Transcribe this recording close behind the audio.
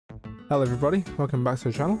Hello everybody, welcome back to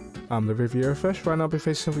the channel. I'm the reviewer Fish. Right now I'll be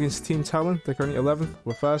facing off against Team Talon. They're currently 11th.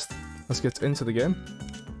 We're first. Let's get into the game.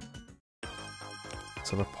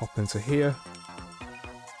 So I'll pop into here.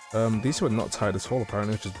 These were not tied at all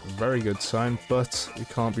apparently, which is a very good sign, but we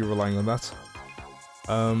can't be relying on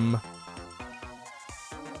that.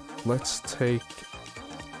 Let's take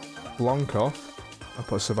Blanc off and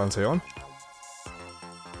put Cervante on.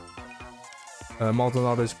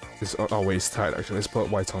 Maldonado is oh wait, it's tied actually. Let's put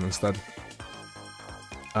White on instead.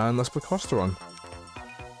 And let's put Costa on.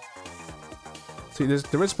 See,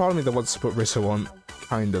 there is part of me that wants to put Rizzo on,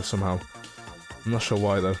 kind of, somehow. I'm not sure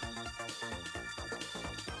why, though.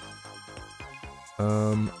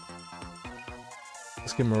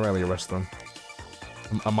 Let's give Morelli a rest, then.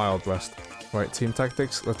 A mild rest. Right, team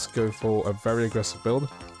tactics. Let's go for a very aggressive build.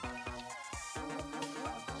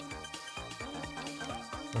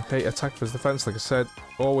 Okay, attack versus defense, like I said.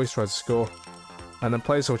 Always try to score. And then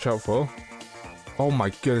players to watch out for. Oh my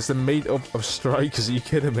goodness, they're made up of strikers. Are you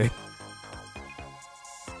kidding me?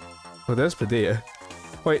 Well, there's Padilla.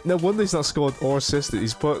 Wait, no wonder he's not scored or assisted.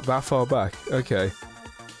 He's put that far back. Okay.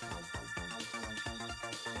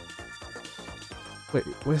 Wait,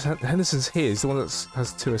 where's Henderson's here? He's the one that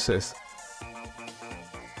has 2 assists.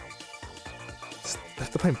 They're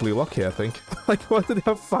playing blue lock here, I think. Like, why did they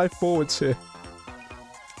have 5 forwards here?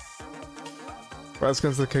 Right, let's go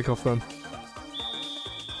into the kickoff then.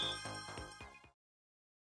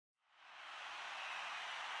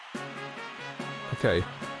 Okay.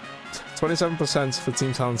 27% for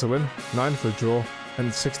Team Talon to win, 9% for a draw,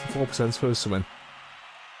 and 64% for us to win.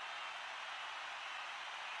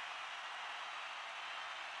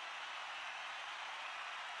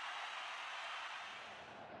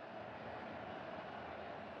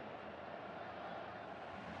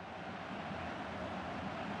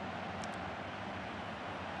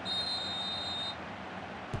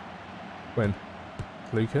 Win.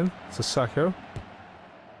 Lucan, Sasako,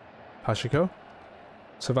 Pashiko,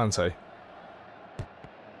 Cervante.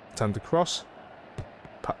 Attempt to cross.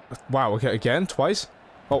 Wow, okay, again, twice.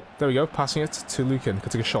 Oh, there we go, passing it to Lucan.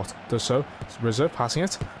 Could take a shot. Does so. Rizzo passing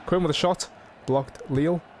it. Quinn with a shot. Blocked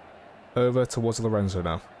Lille. Over towards Lorenzo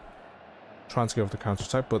now. Trying to go for the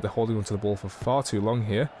counter-attack, but they're holding onto the ball for far too long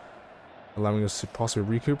here. Allowing us to possibly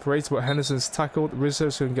recuperate, but Henderson's tackled.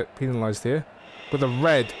 Rizzo's going to get penalised here. With a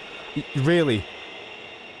red. Really?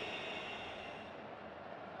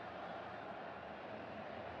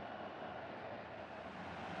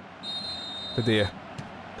 Padilla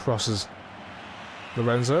crosses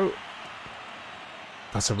Lorenzo.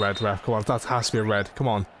 That's a red, ref. Come on, that has to be a red. Come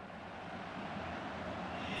on.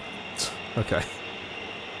 Okay.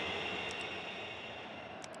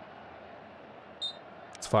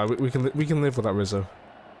 It's fine. We can live with that Rizzo.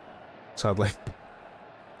 Sadly.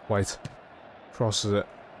 White crosses it.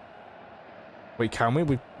 Wait, can we?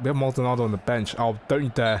 We have Maldonado on the bench. Oh, don't you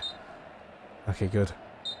dare. Okay, good.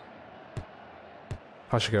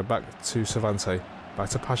 Pashiko back to Cervante. Back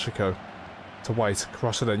to Pashiko. To White.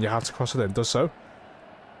 Cross it in. You have to cross it in. Does so.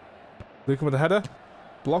 Lucan with the header.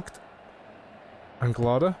 Blocked.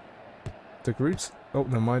 Anglada. De Groot. Oh,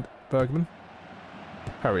 never mind. Bergman.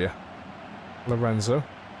 Perrier. Lorenzo.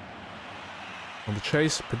 On the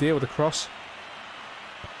chase. Padilla with the cross.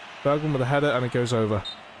 Bergman with the header and it goes over.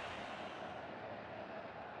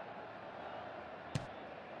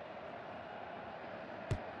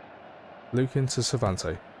 Lucan to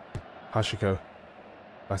Cervante. Pashiko.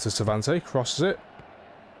 Back to Cervante. Crosses it.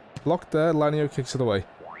 Blocked there. Lanio kicks it away.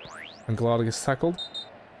 Anglada gets tackled.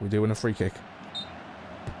 We do win a free kick.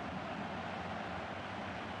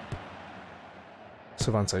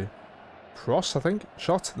 Cervante. Cross, I think.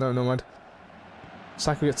 Shot. No, no mind.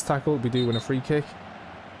 Sako gets tackled. We do win a free kick.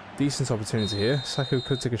 Decent opportunity here. Sako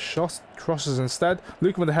could take a shot. Crosses instead.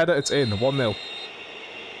 Lucan with the header. It's in. 1-0.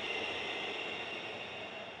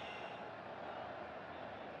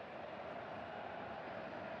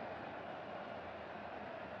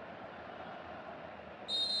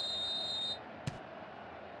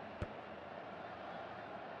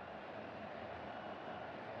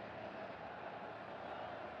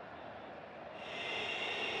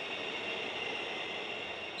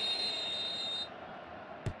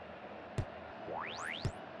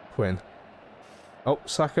 Quinn. Oh,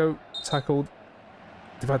 Sako tackled.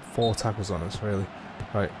 They've had 4 tackles on us, really.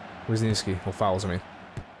 Right, Wisniewski, or fouls, I mean.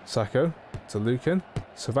 Sako to Lucan.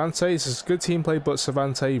 Cervante, this is good team play, but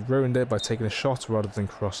Cervante ruined it by taking a shot rather than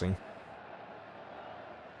crossing.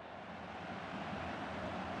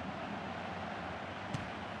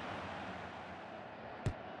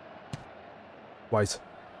 White.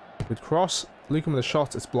 Good cross. Lucan with a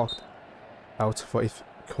shot, it's blocked out for a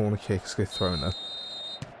corner kick. It's going to throw in there.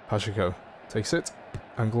 Pacheco takes it.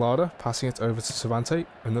 Anglada passing it over to Cervante.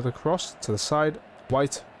 Another cross to the side.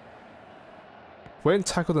 White. Went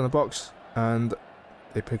tackled in the box, and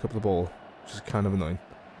they pick up the ball, which is kind of annoying.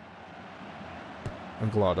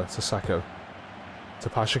 Anglada to Sacco. To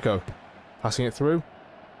Pacheco. Passing it through.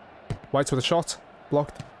 White with a shot.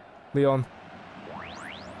 Blocked. Leon.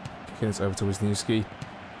 Kicking it over to Wisniewski.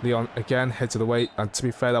 Leon again heads it away, and to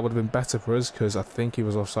be fair, that would have been better for us because I think he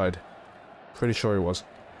was offside. Pretty sure he was.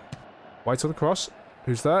 White on the cross.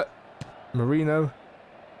 Who's that? Marino.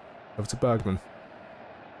 Over to Bergman.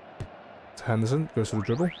 To Henderson. Goes for the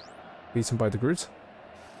dribble. Beaten by De Groot.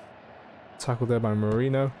 Tackled there by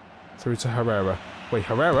Marino. Through to Herrera. Wait,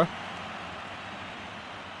 Herrera?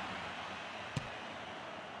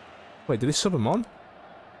 Wait, did he sub him on?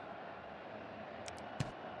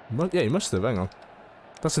 Yeah, he must have. Hang on.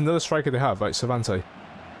 That's another striker they have, right? Cervante.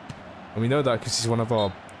 And we know that because he's one of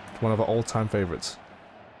our all-time favourites.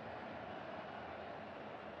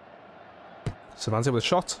 Cervante with a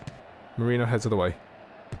shot. Marino heads it away.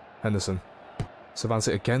 Henderson.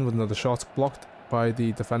 Cervante again with another shot. Blocked by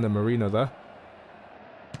the defender Marino there.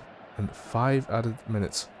 And 5 added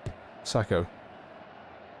minutes. Sacco.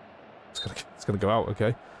 It's gonna go out,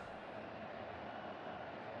 okay.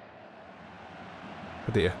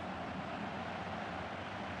 Padilla.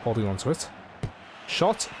 Holding on to it.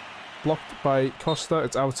 Shot. Blocked by Costa.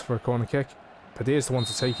 It's out for a corner kick. Padilla's the one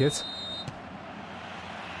to take it.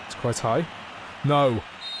 It's quite high. No.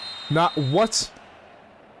 Nah, what?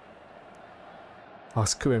 Oh,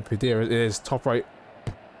 it's coming Padilla. It is. Top right.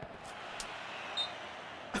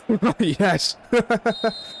 Yes.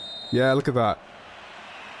 Yeah, look at that.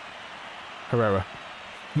 Herrera.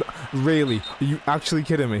 No, really? Are you actually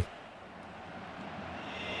kidding me?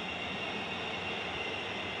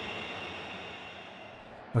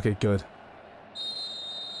 Okay, good.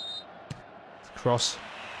 Cross.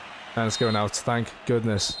 And it's going out. Thank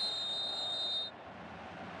goodness.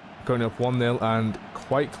 Going up 1-0, and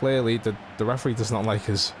quite clearly the referee does not like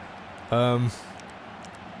us. Right,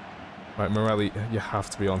 Morelli, you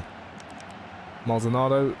have to be on.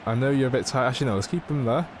 Maldonado, I know you're a bit tight. Actually, no, let's keep him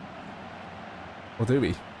there. Or do we?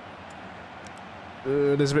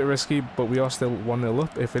 It is a bit risky, but we are still 1-0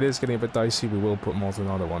 up. If it is getting a bit dicey, we will put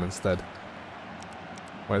Maldonado on instead.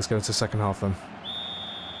 Right, let's go to the second half then.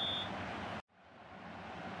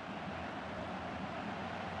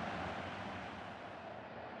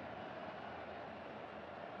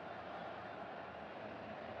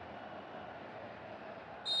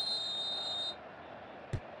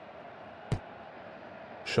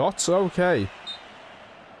 Shots? Okay.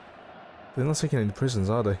 They're not taking any prisons,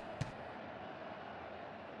 are they?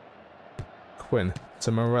 Quinn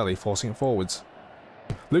to Morelli, forcing it forwards.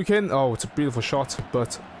 Lukin, oh, it's a beautiful shot,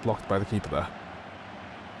 but blocked by the keeper there.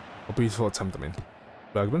 A beautiful attempt, I mean.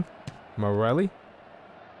 Bergman, Morelli.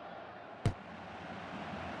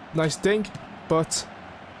 Nice dink, but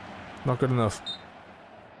not good enough.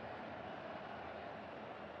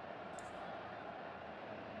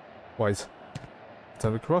 White.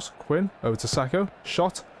 Turn across, Quinn, over to Sacco.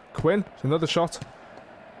 Shot, Quinn, another shot.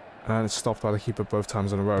 And it's stopped by the keeper both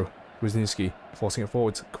times in a row. Wisniewski forcing it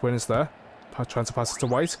forwards. Quinn is there. Trying to pass it to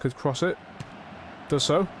White. Could cross it. Does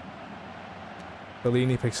so.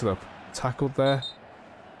 Bellini picks it up. Tackled there.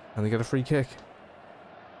 And they get a free kick.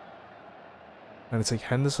 And they take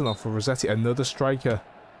Henderson off for Rossetti. Another striker.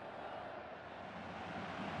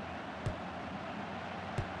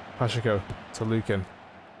 Pacheco to Lukin.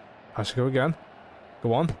 Pacheco again.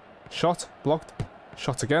 Go on. Shot. Blocked.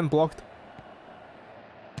 Shot again. Blocked.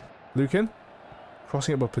 Lukin.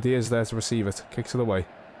 Crossing it, but Padilla is there to receive it. Kicks it away.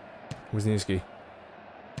 Wisniewski.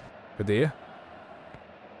 Padilla.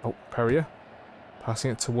 Oh, Perrier.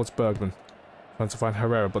 Passing it towards Bergman. Trying to find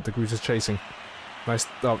Herrera, but De Groot is chasing. Nice.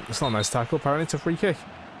 Oh, it's not a nice tackle. Apparently it's a free kick.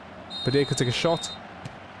 Padilla could take a shot.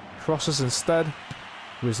 Crosses instead.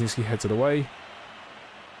 Wisniewski heads it away.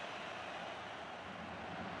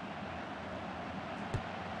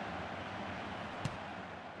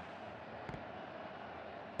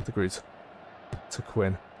 De Groot. To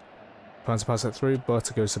Quinn. Trying to pass it through,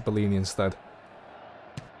 but it goes to Bellini instead.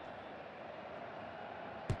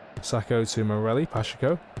 Sacco to Morelli.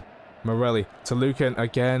 Pacheco. Morelli to Lukin.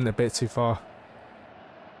 Again, a bit too far.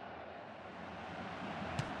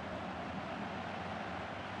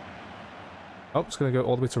 Oh, it's going to go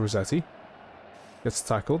all the way to Rossetti. Gets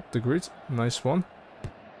tackled. De Groot. Nice one.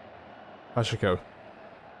 Pacheco.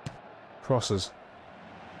 Crosses.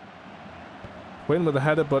 Quinn with a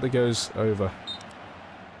header, but it goes over.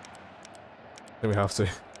 Then we have to.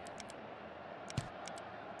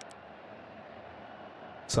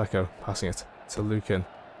 Sacco passing it to Lukin.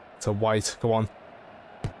 To White. Go on.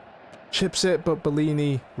 Chips it, but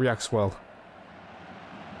Bellini reacts well.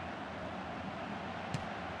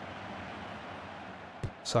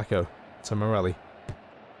 Sacco to Morelli.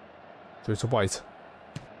 Through to White.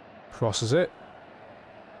 Crosses it.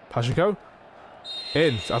 Pacheco.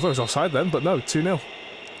 In. I thought it was offside then, but no, 2-0.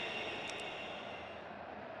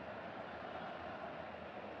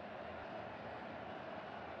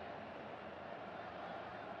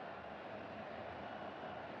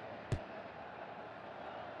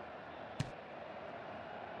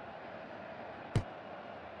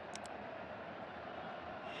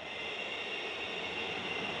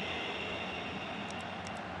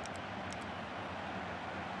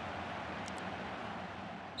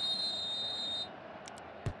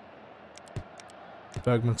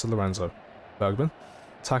 Bergman to Lorenzo. Bergman.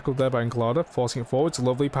 Tackled there by Anglada, forcing it forwards.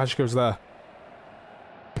 Lovely. Pacheco's there.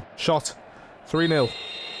 Shot. 3-0.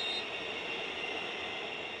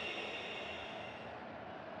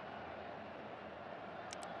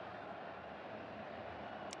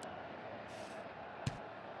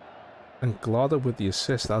 Anglada with the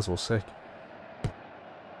assist. That's all sick.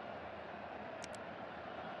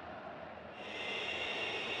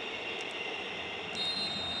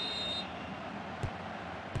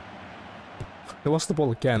 He lost the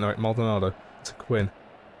ball again. Alright, Maldonado to Quinn.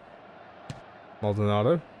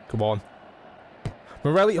 Maldonado. Come on.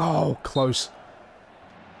 Morelli. Oh, close.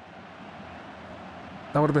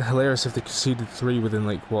 That would have been hilarious if they conceded 3 within,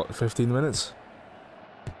 like, what, 15 minutes?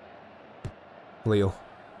 Leal.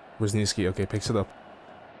 Wisniewski. Okay, picks it up.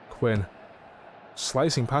 Quinn.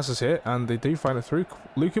 Slicing passes here, and they do find it through.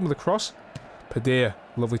 Lukin with a cross. Padilla.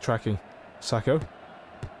 Lovely tracking. Sacco.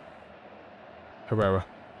 Herrera.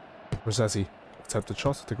 Rossetti. Attempted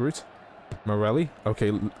shot to Groot. Morelli.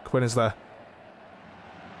 Okay, Quinn is there.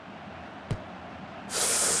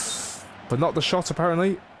 But not the shot,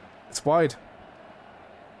 apparently. It's wide.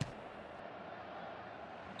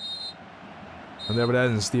 And there it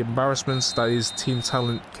ends. The embarrassment that is Team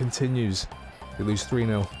Talent continues. They lose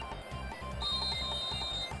 3-0.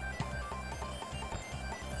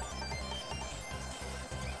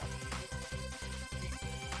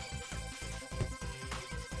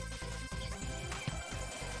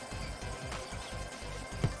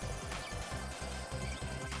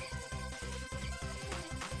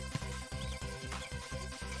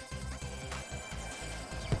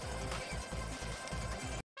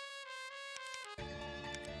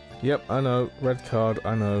 Yep, I know. Red card,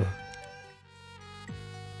 I know.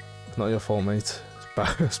 It's not your fault, mate. It's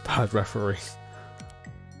bad, it's bad refereeing.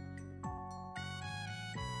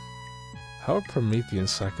 How are Promethean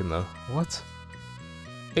second, though? What?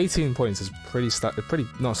 18 points is pretty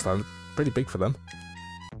big for them.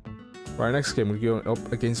 Right, next game, we're going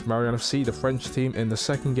up against Marianne FC, the French team, in the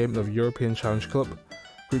second game of European Challenge Club.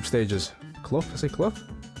 Group stages. Club? I say club?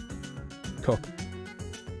 Cup.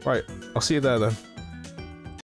 Right, I'll see you there then.